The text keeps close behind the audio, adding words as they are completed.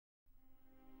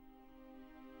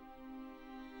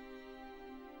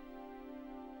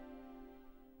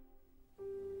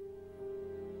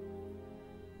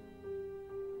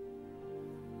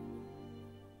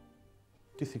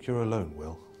Do you think you're alone,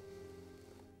 Will?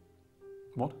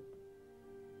 What?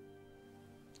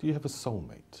 Do you have a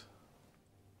soulmate?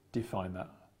 Define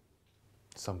that.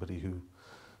 Somebody who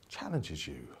challenges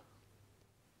you,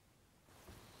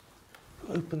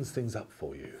 who opens things up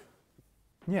for you.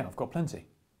 Yeah, I've got plenty.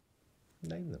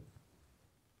 Name them.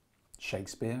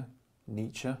 Shakespeare,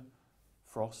 Nietzsche,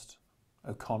 Frost,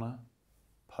 O'Connor,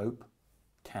 Pope,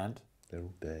 Kant. They're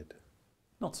all dead.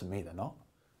 Not to me, they're not.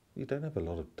 You don't have a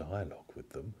lot of dialogue with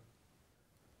them.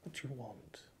 What do you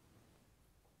want?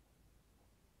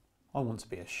 I want to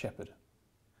be a shepherd.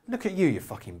 Look at you, you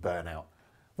fucking burnout.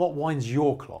 What winds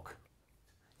your clock?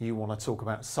 You want to talk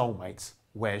about soulmates?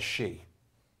 Where's she?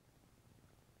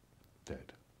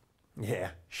 Dead.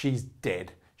 Yeah, she's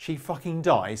dead. She fucking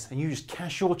dies and you just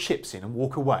cash your chips in and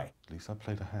walk away. At least I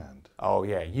played a hand. Oh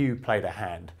yeah, you played a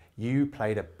hand. You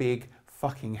played a big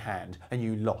fucking hand and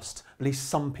you lost. At least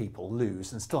some people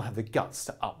lose and still have the guts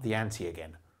to up the ante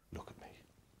again. Look at me.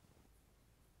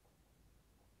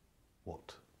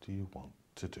 What do you want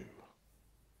to do?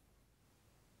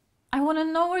 I want to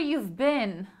know where you've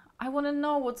been. I want to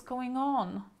know what's going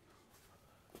on.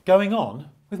 Going on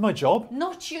with my job?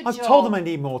 Not your I've job. told them I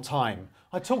need more time.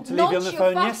 I talked to Levy on the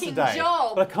phone yesterday,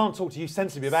 job. but I can't talk to you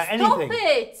sensibly about Stop anything.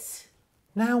 it!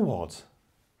 Now what?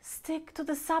 Stick to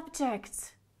the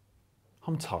subject.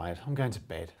 I'm tired. I'm going to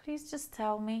bed. Please just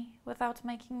tell me without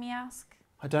making me ask.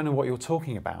 I don't know what you're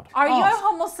talking about. Are you Ask.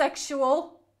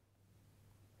 homosexual?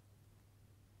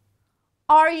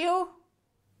 Are you?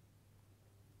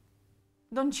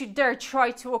 Don't you dare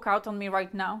try to walk out on me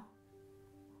right now.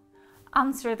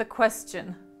 Answer the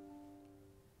question.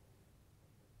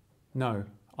 No,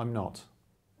 I'm not.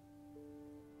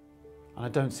 And I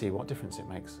don't see what difference it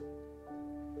makes.